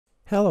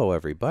Hello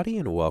everybody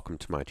and welcome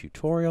to my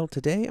tutorial.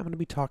 Today I'm going to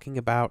be talking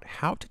about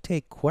how to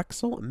take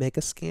Quixel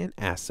Megascan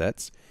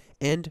assets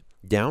and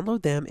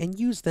download them and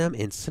use them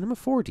in Cinema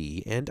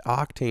 4D and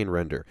Octane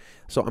render.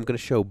 So I'm going to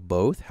show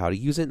both how to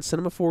use it in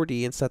Cinema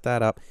 4D and set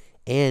that up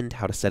and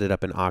how to set it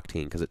up in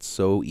Octane because it's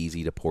so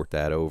easy to port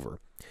that over.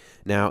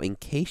 Now, in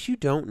case you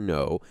don't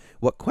know,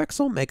 what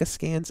Quixel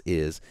Megascans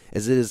is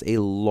it is a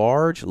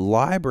large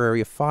library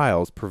of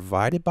files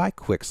provided by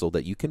Quixel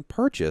that you can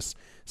purchase,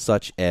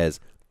 such as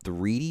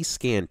 3D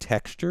scanned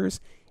textures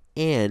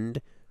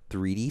and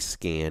 3D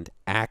scanned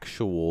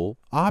actual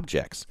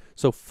objects.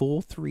 So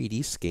full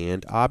 3D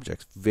scanned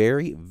objects.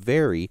 Very,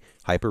 very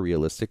hyper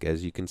realistic,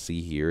 as you can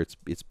see here.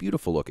 It's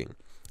beautiful looking.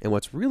 And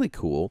what's really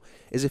cool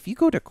is if you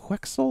go to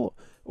Quixel,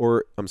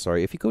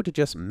 if you go to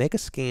just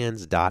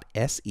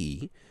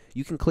megascans.se,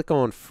 you can click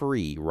on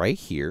free right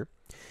here.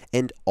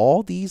 And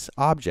all these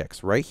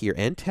objects right here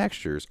and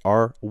textures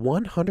are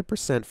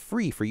 100%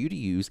 free for you to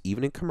use,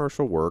 even in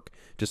commercial work.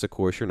 Just, of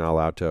course, you're not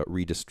allowed to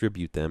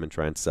redistribute them and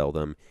try and sell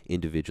them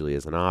individually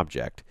as an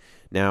object.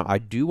 Now, I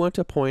do want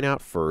to point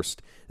out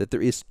first that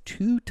there is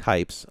two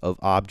types of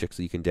objects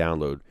that you can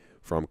download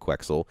from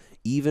Quixel,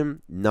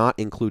 even not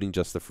including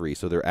just the free.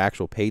 So there are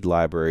actual paid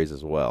libraries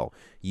as well.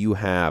 You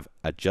have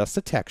just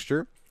a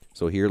texture.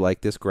 So here,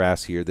 like this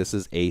grass here, this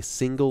is a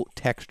single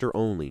texture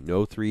only,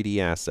 no 3D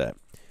asset.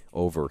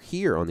 Over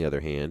here, on the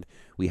other hand,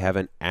 we have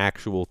an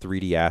actual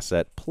 3D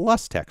asset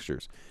plus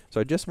textures.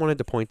 So I just wanted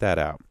to point that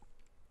out.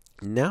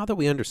 Now that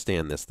we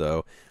understand this,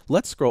 though,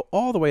 let's scroll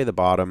all the way to the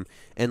bottom,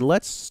 and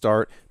let's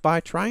start by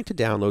trying to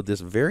download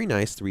this very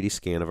nice 3D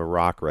scan of a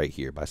rock right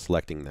here by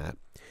selecting that.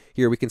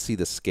 Here we can see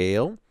the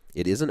scale.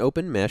 It is an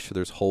open mesh, so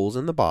there's holes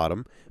in the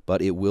bottom,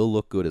 but it will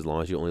look good as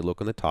long as you only look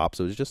on the top,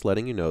 so it's just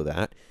letting you know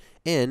that.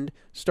 And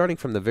starting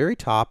from the very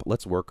top,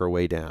 let's work our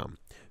way down.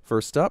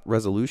 First up,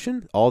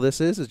 resolution. All this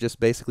is just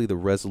basically the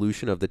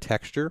resolution of the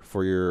texture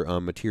for your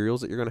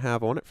materials that you're going to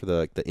have on it for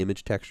the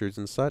image textures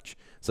and such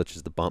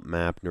as the bump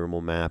map,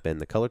 normal map, and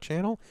the color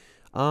channel.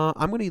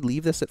 I'm going to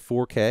leave this at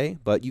 4K,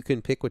 but you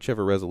can pick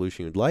whichever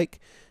resolution you'd like.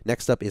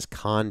 Next up is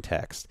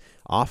context,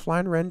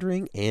 offline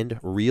rendering, and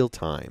real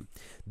time.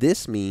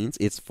 This means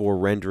it's for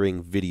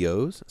rendering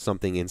videos,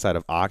 something inside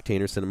of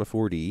Octane or Cinema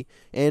 4D,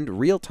 and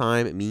real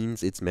time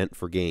means it's meant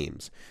for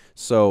games.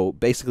 So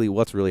basically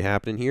what's really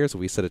happening here is if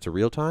we set it to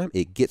real time,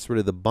 it gets rid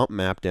of the bump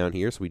map down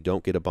here, so we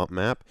don't get a bump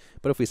map.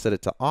 But if we set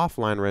it to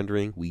offline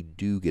rendering, we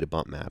do get a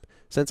bump map.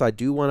 Since I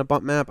do want a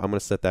bump map, I'm going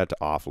to set that to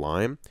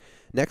offline.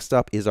 Next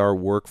up is our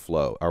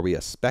workflow. Are we a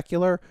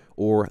specular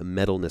or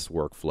metalness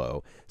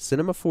workflow?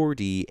 Cinema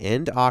 4D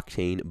and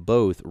Octane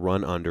both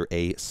run under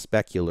a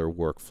specular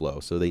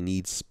workflow. So they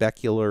need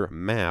specular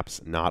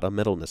maps, not a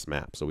metalness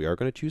map. So we are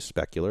going to choose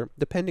specular.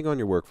 Depending on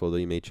your workflow, though,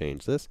 you may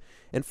change this.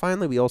 And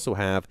finally, we also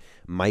have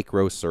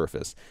micro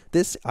surface.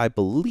 This, I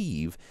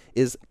believe,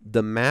 is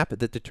the map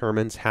that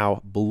determines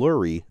how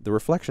blurry the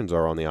reflections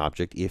are on the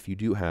object if you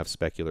do have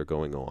specular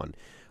going on.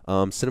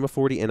 Cinema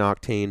 4D and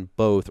Octane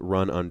both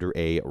run under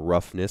a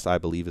roughness, I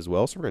believe, as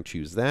well. So we're going to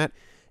choose that.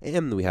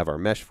 And we have our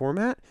mesh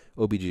format,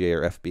 OBJ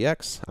or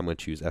FBX. I'm going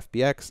to choose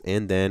FBX.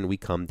 And then we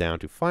come down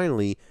to,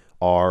 finally,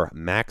 our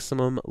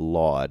maximum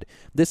LOD.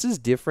 This is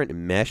different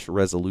mesh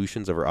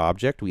resolutions of our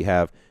object. We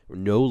have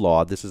no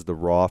LOD. This is the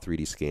raw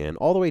 3D scan,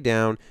 all the way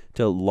down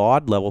to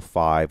LOD level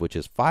 5, which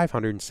is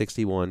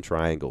 561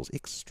 triangles.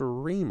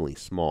 Extremely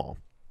small.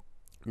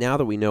 Now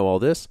that we know all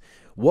this,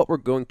 what we're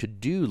going to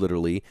do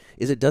literally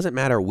is it doesn't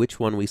matter which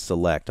one we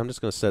select. I'm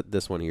just going to set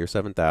this one here,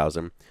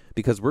 7000,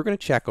 because we're going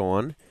to check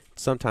on,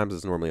 sometimes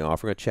it's normally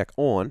off, we're going to check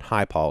on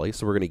high poly.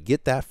 So we're going to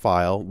get that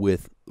file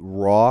with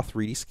raw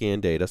 3D scan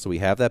data, so we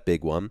have that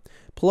big one.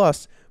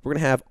 Plus, we're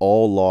going to have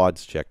all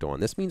LODs checked on.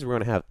 This means we're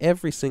going to have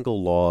every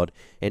single LOD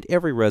and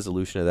every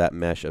resolution of that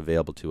mesh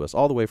available to us,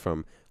 all the way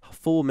from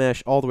full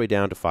mesh all the way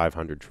down to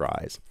 500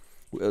 tries.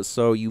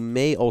 So you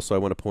may also, I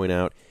want to point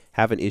out,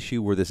 have an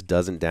issue where this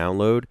doesn't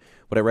download.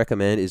 What I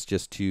recommend is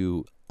just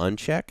to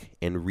uncheck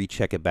and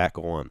recheck it back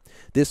on.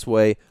 This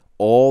way,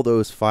 all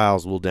those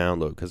files will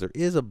download, because there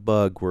is a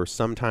bug where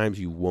sometimes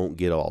you won't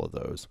get all of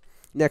those.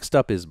 Next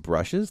up is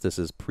brushes. This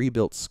is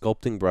pre-built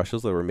sculpting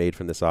brushes that were made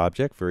from this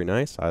object. Very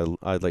nice.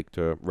 I'd like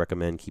to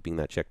recommend keeping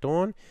that checked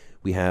on.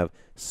 We have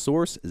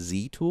Source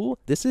Z tool.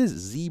 This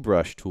is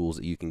ZBrush tools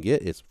that you can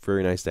get. It's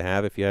very nice to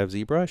have if you have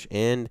ZBrush.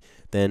 And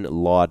then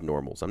LOD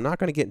normals. I'm not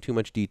going to get into too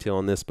much detail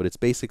on this, but it's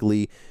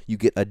basically you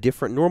get a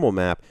different normal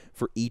map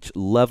for each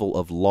level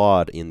of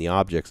LOD in the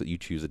objects that you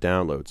choose to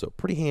download. So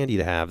pretty handy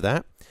to have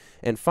that.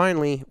 And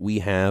finally, we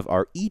have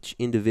our each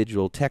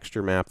individual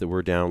texture map that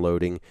we're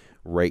downloading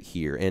right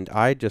here. And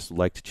I just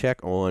like to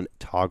check on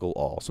toggle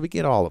all. So we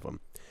get all of them.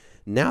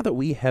 Now that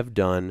we have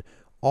done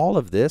all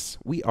of this,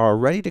 we are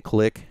ready to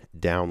click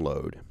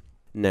download.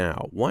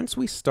 Now, once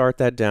we start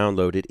that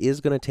download, it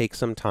is going to take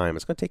some time.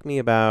 It's going to take me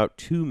about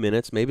 2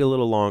 minutes, maybe a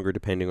little longer,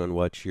 depending on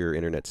what your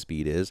internet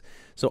speed is.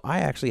 So I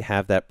actually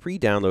have that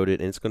pre-downloaded,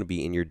 and it's going to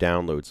be in your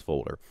downloads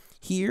folder.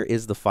 Here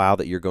is the file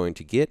that you're going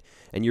to get,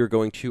 and you're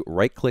going to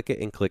right-click it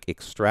and click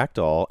Extract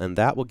All, and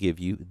that will give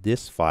you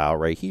this file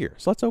right here.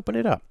 So let's open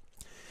it up.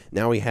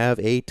 Now we have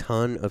a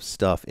ton of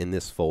stuff in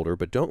this folder,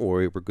 but don't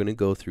worry, we're going to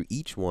go through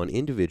each one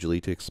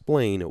individually to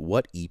explain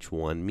what each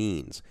one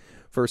means.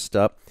 First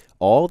up,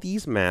 all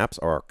these maps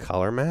are our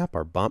color map,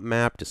 our bump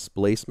map,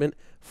 displacement,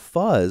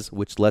 fuzz,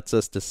 which lets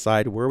us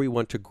decide where we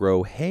want to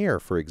grow hair,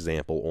 for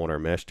example, on our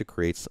mesh to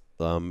create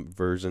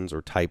versions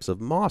or types of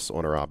moss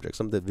on our object,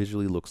 something that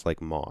visually looks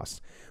like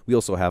moss. We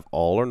also have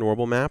all our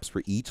normal maps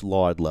for each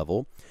LOD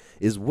level,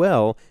 as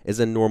well as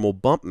a normal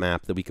bump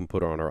map that we can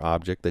put on our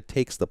object that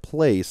takes the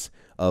place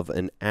of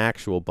an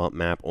actual bump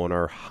map on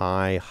our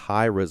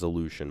high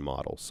resolution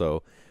model.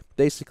 So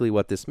basically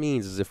what this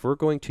means is if we're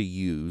going to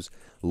use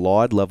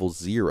LOD level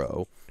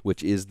 0,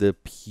 which is the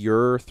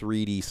pure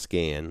 3D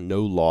scan,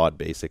 no LOD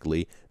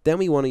basically, then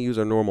we want to use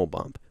our normal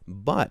bump.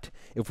 But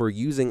if we're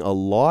using a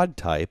LOD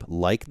type,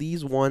 like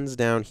these ones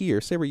down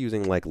here, say we're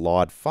using like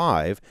LOD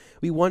 5,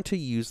 we want to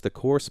use the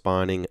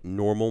corresponding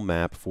normal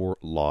map for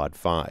LOD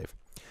 5.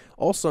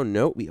 Also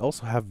note, we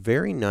also have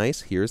very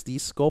nice, here's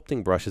these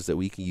sculpting brushes that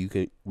we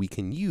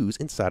can use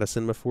inside of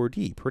Cinema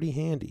 4D, pretty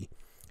handy.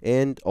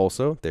 And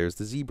also, there's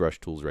the ZBrush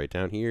tools right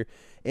down here,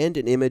 and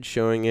an image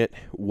showing it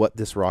what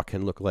this rock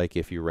can look like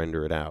if you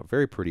render it out.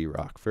 Very pretty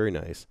rock, very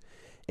nice.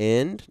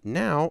 And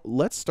now,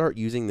 let's start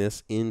using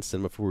this in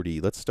Cinema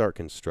 4D. Let's start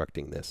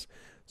constructing this.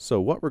 So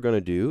what we're going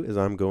to do is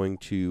I'm going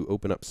to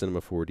open up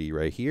Cinema 4D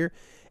right here,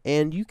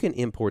 and you can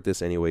import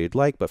this any way you'd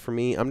like, but for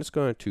me, I'm just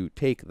going to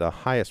take the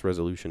highest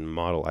resolution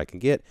model I can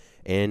get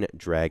and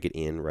drag it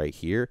in right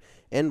here,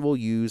 and we'll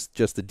use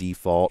just the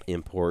default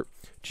import.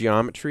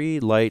 Geometry,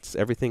 lights,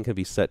 everything can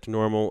be set to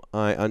normal.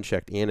 I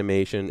unchecked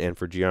animation, and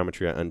for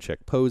geometry I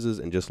unchecked poses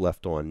and just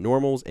left on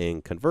normals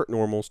and convert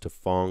normals to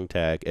Phong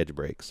tag edge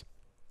breaks.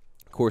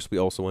 Of course, we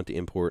also want to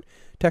import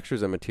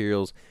textures and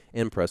materials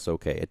and press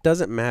OK. It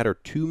doesn't matter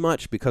too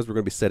much because we're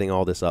going to be setting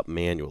all this up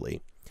manually.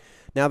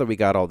 Now that we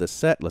got all this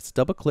set, let's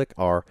double click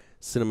our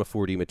Cinema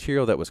 4D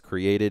material that was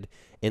created,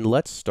 and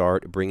let's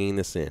start bringing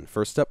this in.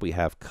 First up, we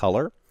have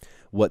color.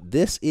 What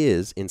this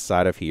is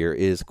inside of here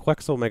is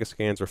Quixel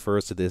Megascans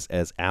refers to this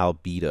as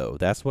albedo.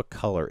 That's what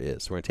color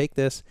is. So we're going to take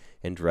this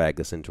and drag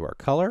this into our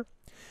color.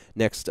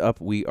 Next up,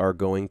 we are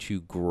going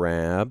to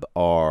grab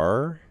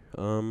our,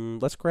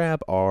 let's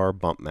grab our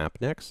bump map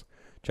next.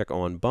 Check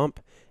on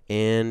bump,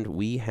 and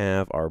we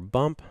have our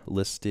bump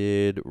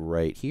listed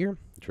right here.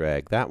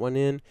 Drag that one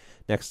in.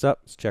 Next up,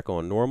 let's check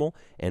on normal.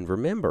 And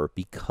remember,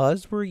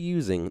 because we're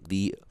using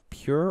the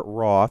pure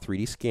raw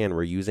 3D scan,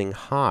 we're using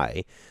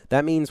high,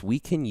 that means we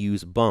can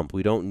use bump.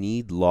 We don't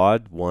need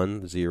LOD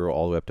 1, 0,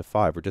 all the way up to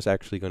 5. We're just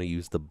actually going to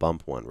use the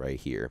bump one right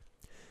here.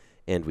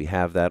 And we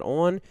have that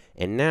on.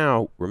 And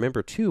now,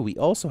 remember too, we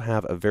also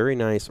have a very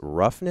nice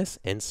roughness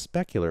and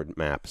specular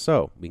map.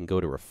 So we can go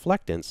to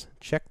reflectance,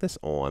 check this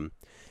on,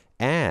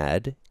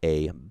 add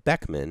a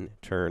Beckman,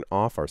 turn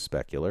off our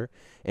specular,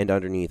 and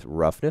underneath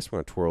roughness, we're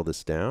going to twirl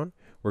this down.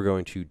 We're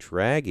going to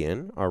drag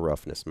in our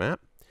roughness map.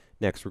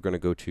 Next, we're going to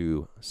go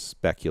to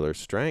specular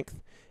strength,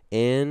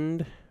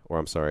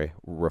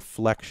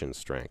 reflection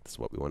strength is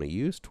what we want to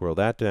use. Twirl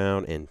that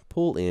down and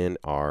pull in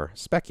our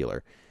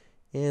specular.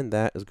 And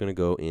that is going to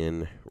go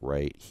in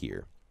right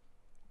here.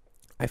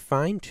 I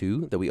find,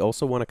 too, that we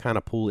also want to kind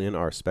of pull in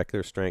our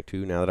specular strength,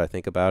 too, now that I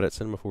think about it.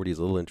 Cinema 4D is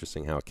a little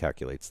interesting how it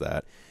calculates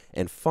that.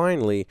 And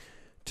finally,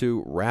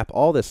 to wrap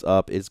all this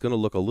up, it's going to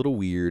look a little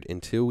weird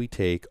until we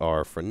take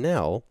our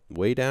Fresnel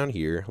way down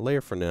here,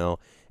 layer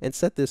Fresnel, and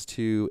set this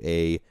to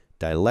a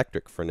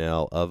dielectric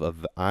Fresnel of a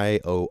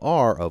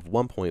IOR of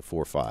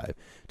 1.45,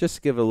 just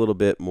to give it a little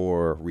bit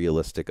more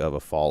realistic of a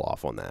fall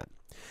off on that.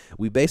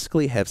 We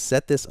basically have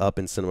set this up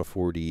in Cinema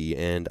 4D,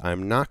 and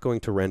I'm not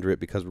going to render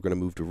it because we're going to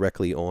move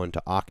directly on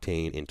to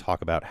Octane and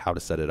talk about how to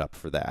set it up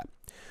for that.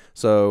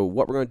 So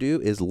what we're going to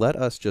do is let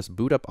us just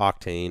boot up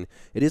Octane.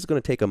 It is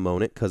going to take a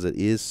moment because it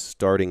is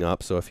starting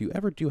up. So if you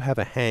ever do have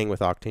a hang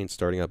with Octane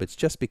starting up, it's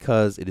just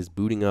because it is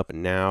booting up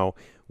now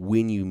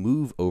when you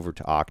move over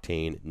to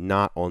Octane,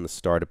 not on the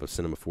startup of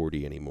Cinema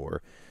 4D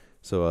anymore.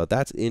 So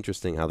that's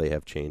interesting how they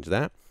have changed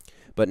that.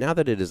 But now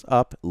that it is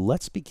up,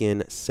 let's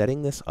begin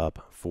setting this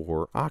up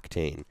for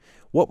Octane.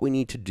 What we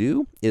need to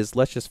do is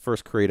let's just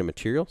first create a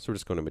material. So we're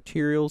just going to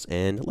materials,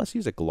 and let's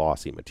use a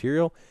glossy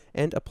material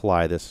and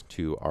apply this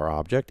to our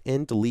object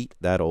and delete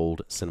that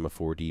old Cinema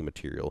 4D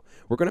material.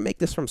 We're going to make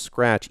this from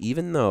scratch,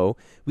 even though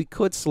we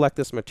could select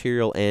this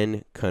material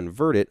and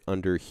convert it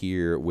under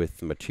here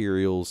with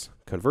materials,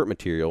 convert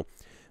material.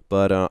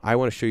 But I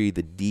want to show you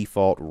the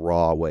default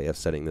raw way of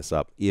setting this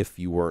up if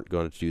you weren't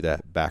going to do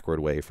that backward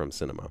way from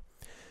Cinema.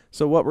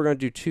 So what we're going to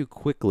do too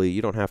quickly,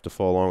 you don't have to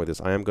follow along with this.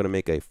 I am going to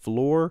make a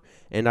floor,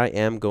 and I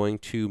am going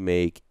to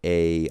make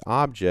a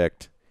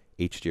object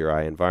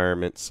HDRI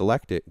environment,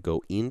 select it,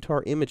 go into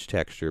our image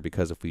texture,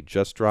 because if we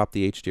just drop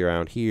the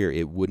HDRI on here,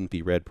 it wouldn't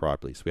be read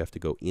properly. So we have to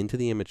go into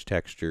the image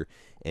texture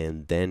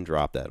and then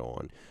drop that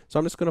on. So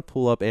I'm just going to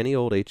pull up any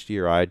old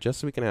HDRI just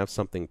so we can have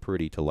something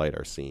pretty to light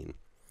our scene.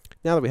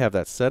 Now that we have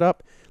that set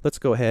up, let's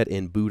go ahead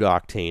and boot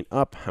Octane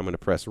up. I'm going to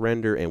press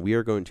render, and we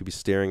are going to be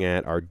staring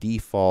at our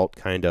default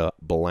kind of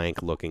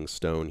blank looking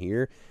stone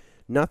here.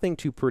 Nothing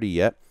too pretty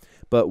yet,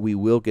 but we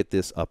will get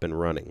this up and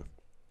running.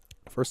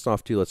 First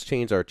off, too, let's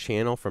change our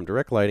channel from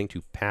direct lighting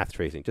to path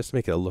tracing, just to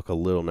make it look a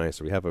little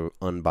nicer. We have an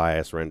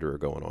unbiased renderer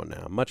going on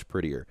now, much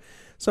prettier.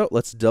 So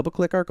let's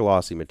double-click our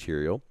glossy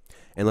material,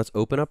 and let's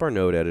open up our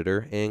node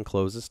editor and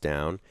close this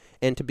down.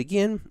 And to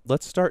begin,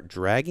 let's start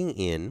dragging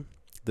in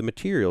the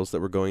materials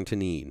that we're going to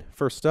need.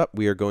 First up,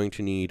 we are going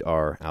to need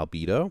our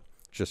albedo,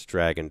 just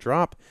drag and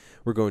drop.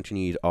 We're going to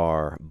need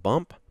our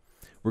bump.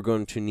 We're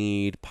going to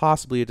need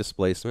possibly a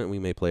displacement. We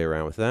may play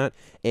around with that.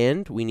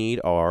 And we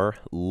need our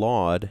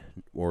LOD,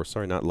 or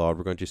sorry, not LOD.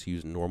 We're going to just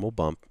use normal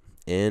bump.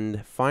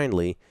 And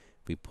finally,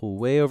 if we pull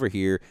way over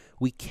here,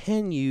 we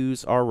can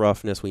use our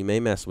roughness. We may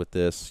mess with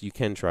this. You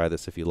can try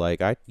this if you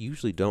like. I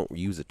usually don't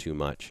use it too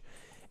much.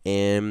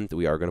 And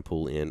we are going to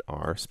pull in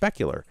our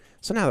specular.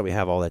 So now that we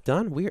have all that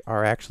done, we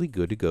are actually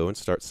good to go and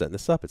start setting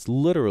this up. It's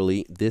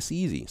literally this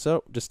easy.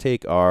 So just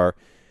take our...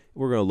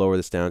 We're going to lower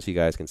this down so you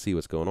guys can see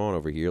what's going on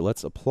over here.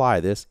 Let's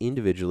apply this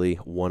individually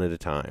one at a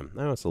time.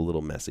 Now it's a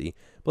little messy,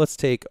 but let's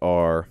take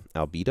our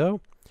albedo,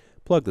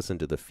 plug this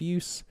into the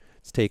diffuse.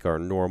 Let's take our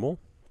normal,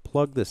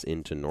 plug this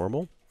into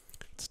normal.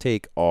 Let's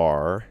take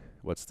our,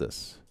 what's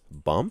this?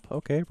 Bump.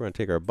 Okay, we're going to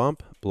take our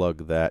bump,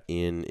 plug that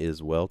in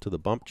as well to the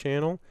bump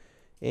channel.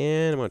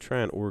 And I'm going to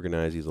try and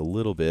organize these a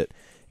little bit.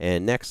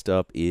 And next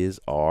up is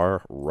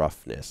our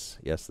roughness.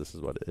 Yes, this is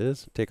what it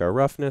is. Take our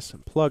roughness,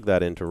 plug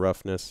that into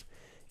roughness.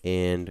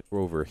 And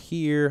over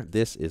here,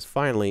 this is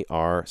finally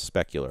our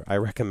specular. I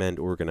recommend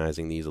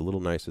organizing these a little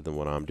nicer than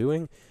what I'm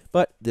doing,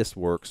 but this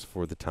works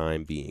for the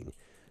time being.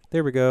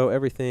 There we go.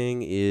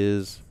 Everything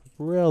is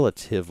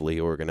relatively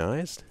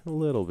organized. A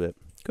little bit.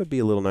 Could be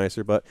a little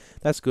nicer, but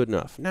that's good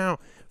enough. Now,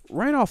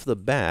 right off the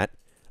bat,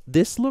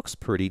 this looks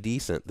pretty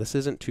decent. This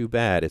isn't too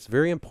bad. It's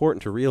very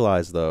important to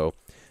realize, though,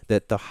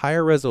 that the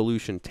higher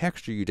resolution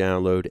texture you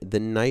download, the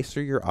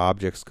nicer your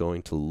object's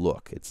going to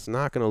look. It's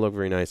not going to look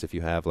very nice if you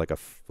have like a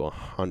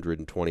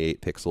 128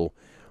 pixel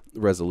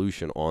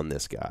resolution on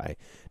this guy.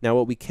 Now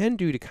what we can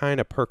do to kind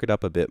of perk it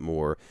up a bit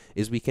more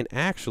is we can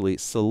actually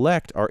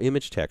select our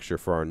image texture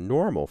for our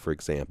normal, for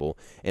example,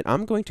 and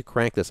I'm going to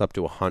crank this up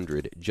to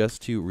 100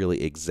 just to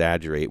really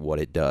exaggerate what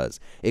it does.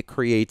 It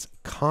creates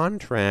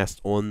contrast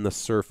on the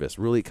surface,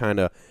 really kind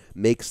of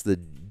makes the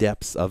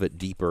depths of it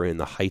deeper and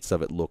the heights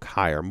of it look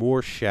higher,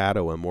 more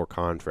shadow and more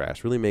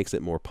contrast, really makes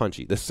it more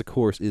punchy. This, of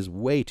course, is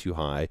way too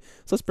high,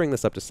 so let's bring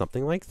this up to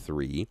something like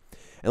 3.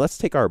 And let's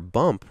take our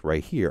bump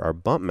right here, our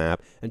bump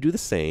map, and do the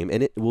same,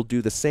 and it will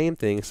do the same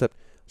thing except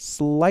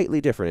slightly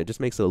different. It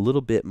just makes it a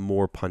little bit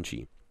more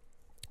punchy.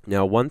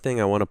 Now, one thing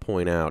I want to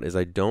point out is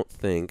I don't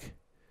think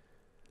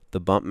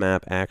the bump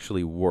map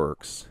actually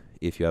works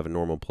if you have a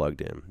normal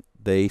plugged in.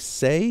 They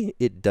say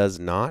it does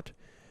not,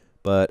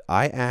 but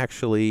I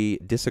actually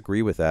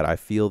disagree with that. I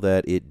feel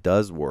that it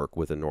does work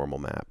with a normal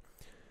map.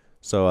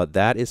 So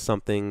that is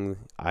something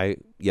I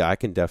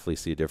can definitely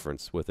see a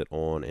difference with it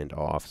on and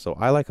off. So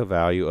I like a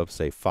value of,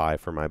 say, 5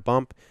 for my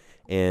bump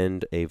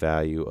and a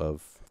value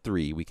of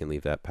 3. We can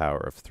leave that power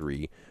of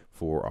 3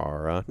 for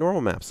our normal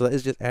map. So that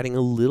is just adding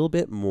a little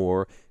bit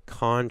more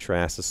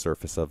contrast to the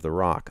surface of the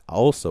rock.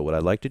 Also, what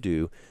I'd like to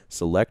do,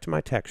 select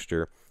my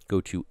texture, go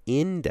to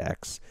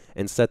index,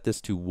 and set this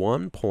to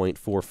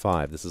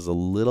 1.45. This is a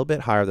little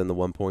bit higher than the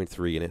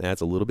 1.3, and it adds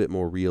a little bit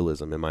more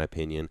realism, in my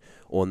opinion,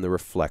 on the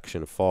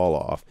reflection fall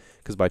off.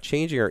 Because by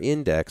changing our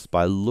index,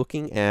 by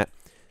looking at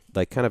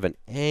like kind of an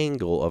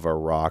angle of our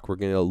rock, we're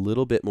getting a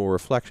little bit more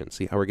reflection.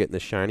 See how we're getting the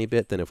shiny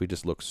bit than if we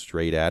just look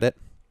straight at it?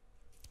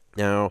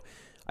 Now,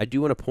 I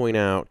do want to point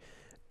out,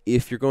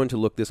 if you're going to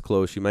look this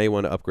close, you may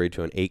want to upgrade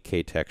to an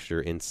 8K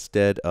texture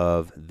instead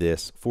of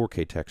this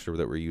 4K texture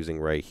that we're using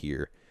right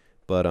here.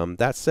 But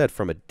that said,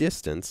 from a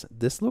distance,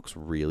 this looks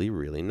really,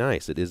 really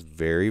nice. It is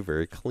very,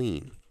 very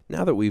clean.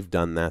 Now that we've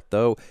done that,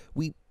 though,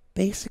 we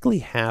basically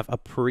have a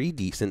pretty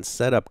decent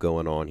setup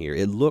going on here.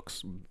 It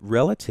looks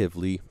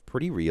relatively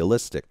pretty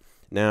realistic.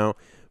 Now,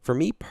 for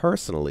me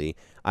personally,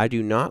 I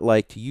do not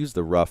like to use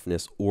the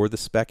roughness or the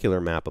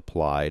specular map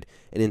applied,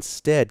 and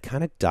instead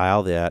kind of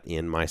dial that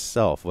in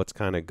myself. What's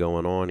kind of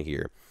going on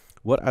here?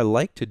 What I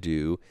like to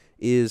do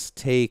is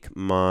take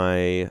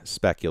my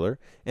specular,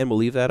 and we'll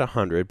leave that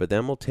 100, but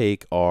then we'll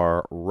take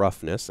our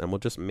roughness, and we'll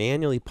just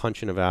manually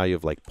punch in a value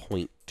of like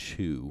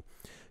 0.2,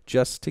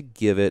 just to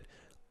give it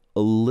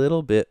a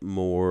little bit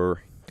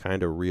more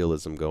kind of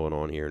realism going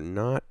on here.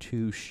 Not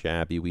too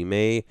shabby. We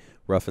may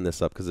roughen this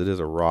up because it is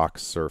a rock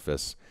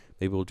surface.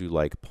 Maybe we'll do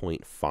like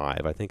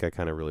 0.5. I think I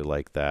kind of really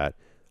like that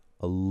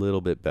a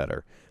little bit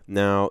better.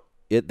 Now,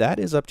 that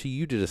is up to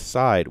you to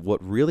decide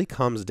what really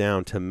comes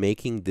down to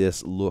making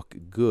this look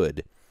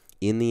good.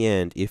 In the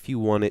end, if you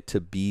want it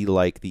to be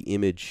like the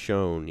image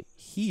shown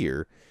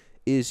here,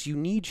 is you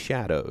need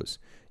shadows.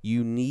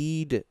 You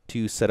need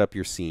to set up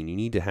your scene. You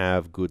need to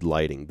have good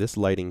lighting. This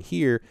lighting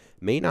here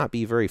may not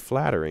be very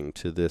flattering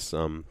to this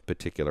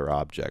particular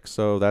object.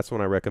 So that's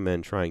when I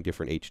recommend trying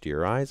different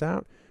HDRIs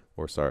out.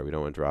 Or sorry, we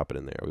don't want to drop it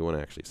in there. We want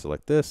to actually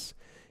select this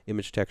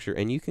image texture,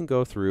 and you can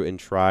go through and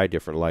try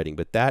different lighting.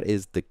 But that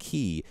is the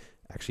key.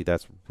 Actually,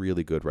 that's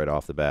really good right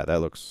off the bat. That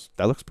looks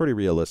pretty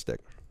realistic.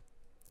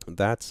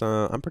 That's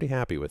I'm pretty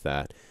happy with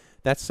that.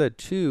 That said,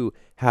 too,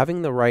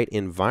 having the right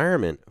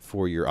environment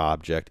for your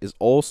object is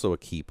also a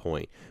key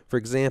point. For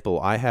example,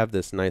 I have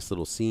this nice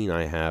little scene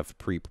I have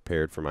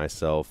pre-prepared for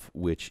myself,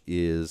 which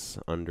is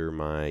under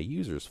my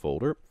users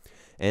folder,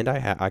 and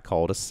I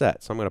call it a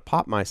set. So I'm going to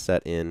pop my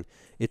set in.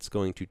 It's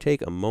going to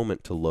take a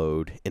moment to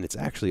load, and it's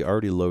actually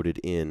already loaded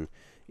in.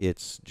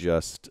 It's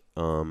just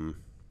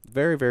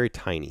very, very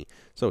tiny.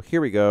 So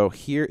here we go.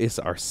 Here is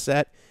our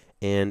set.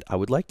 And I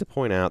would like to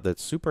point out that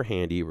super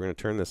handy, we're going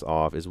to turn this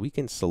off, is we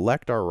can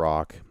select our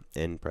rock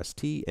and press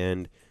T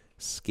and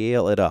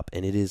scale it up.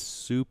 And it is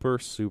super,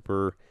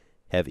 super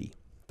heavy.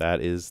 That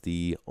is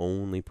the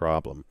only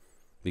problem,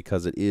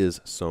 because it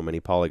is so many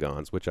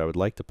polygons, which I would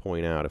like to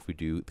point out. If we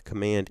do the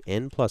command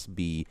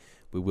N+B,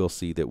 we will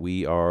see that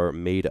we are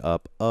made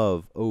up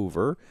of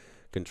over,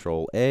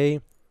 Control A,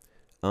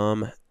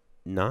 1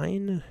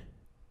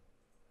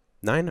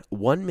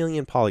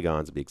 million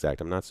polygons to be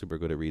exact. I'm not super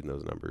good at reading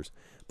those numbers,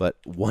 but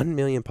 1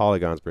 million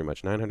polygons, pretty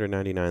much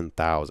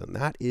 999,000.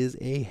 That is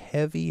a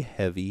heavy,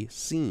 heavy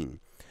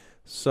scene.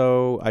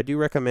 So I do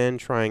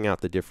recommend trying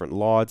out the different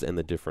LODs and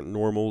the different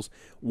normals.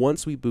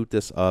 Once we boot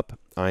this up,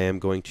 I am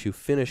going to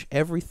finish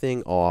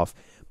everything off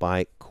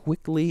by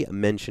quickly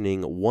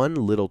mentioning one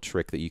little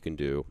trick that you can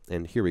do.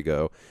 And here we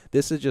go.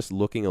 This is just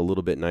looking a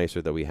little bit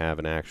nicer that we have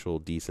an actual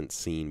decent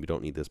scene. We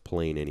don't need this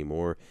plane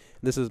anymore.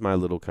 This is my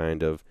little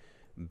kind of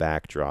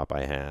backdrop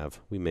I have.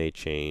 We may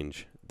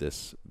change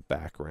this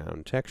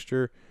background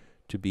texture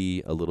to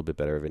be a little bit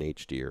better of an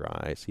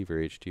HDRI. See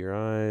for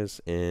HDRIs,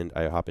 and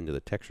I hop into the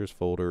textures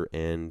folder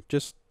and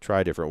just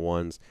try different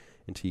ones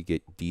until you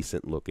get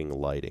decent looking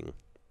lighting.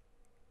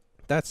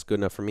 That's good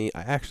enough for me.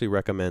 I actually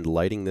recommend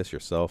lighting this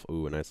yourself.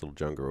 Ooh, a nice little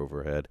jungle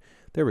overhead.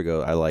 There we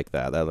go. I like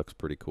that. That looks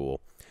pretty cool.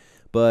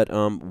 But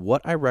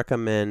what I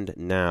recommend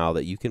now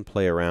that you can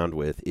play around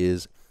with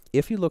is,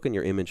 if you look in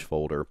your image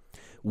folder,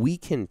 we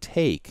can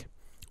take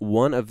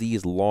one of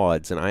these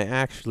LODs, and I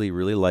actually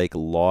really like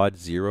LOD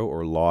 0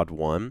 or LOD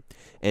 1,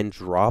 and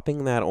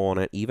dropping that on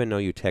it, even though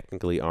you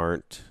technically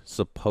aren't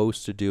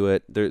supposed to do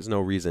it, there's no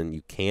reason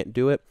you can't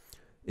do it,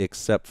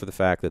 except for the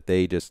fact that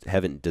they just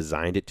haven't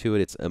designed it to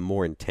it. It's a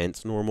more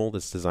intense normal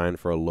that's designed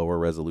for a lower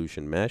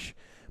resolution mesh,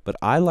 but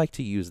I like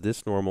to use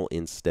this normal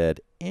instead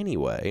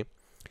anyway,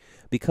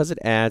 because it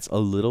adds a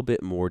little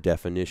bit more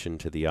definition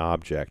to the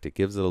object. It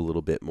gives it a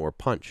little bit more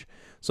punch.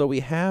 So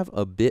we have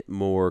a bit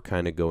more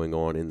kind of going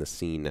on in the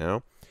scene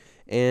now,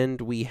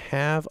 and we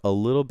have a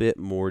little bit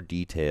more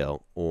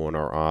detail on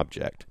our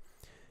object.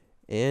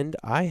 And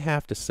I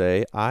have to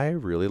say, I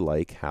really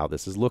like how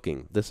this is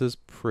looking. This is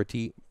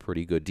pretty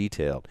good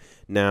detailed.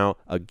 Now,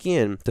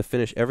 again, to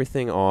finish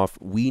everything off,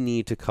 we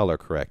need to color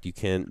correct.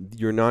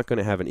 You're not going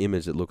to have an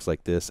image that looks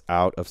like this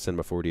out of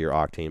Cinema 4D or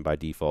Octane by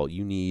default.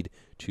 You need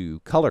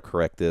to color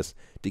correct this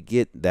to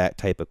get that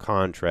type of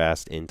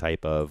contrast and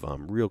type of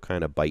real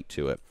kind of bite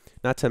to it.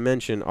 Not to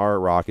mention,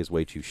 our rock is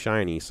way too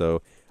shiny,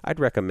 so I'd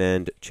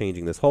recommend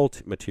changing this whole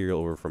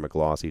material over from a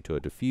glossy to a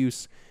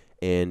diffuse,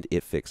 and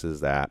it fixes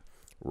that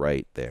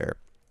right there.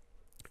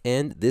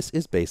 And this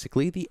is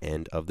basically the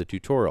end of the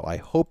tutorial. I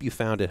hope you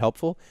found it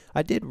helpful.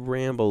 I did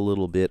ramble a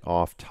little bit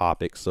off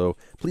topic, so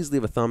please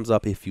leave a thumbs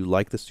up if you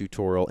like this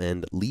tutorial,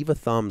 and leave a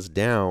thumbs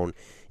down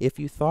if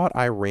you thought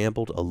I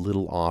rambled a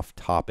little off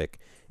topic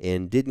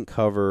and didn't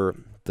cover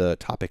the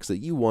topics that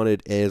you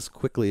wanted as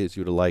quickly as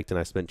you'd have liked, and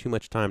I spent too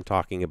much time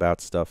talking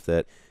about stuff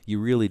that you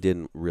really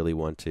didn't really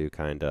want to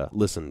kind of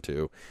listen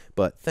to.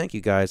 But thank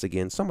you guys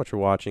again so much for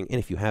watching, and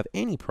if you have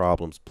any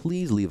problems,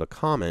 please leave a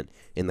comment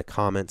in the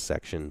comment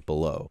section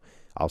below.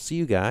 I'll see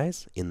you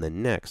guys in the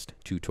next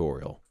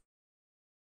tutorial.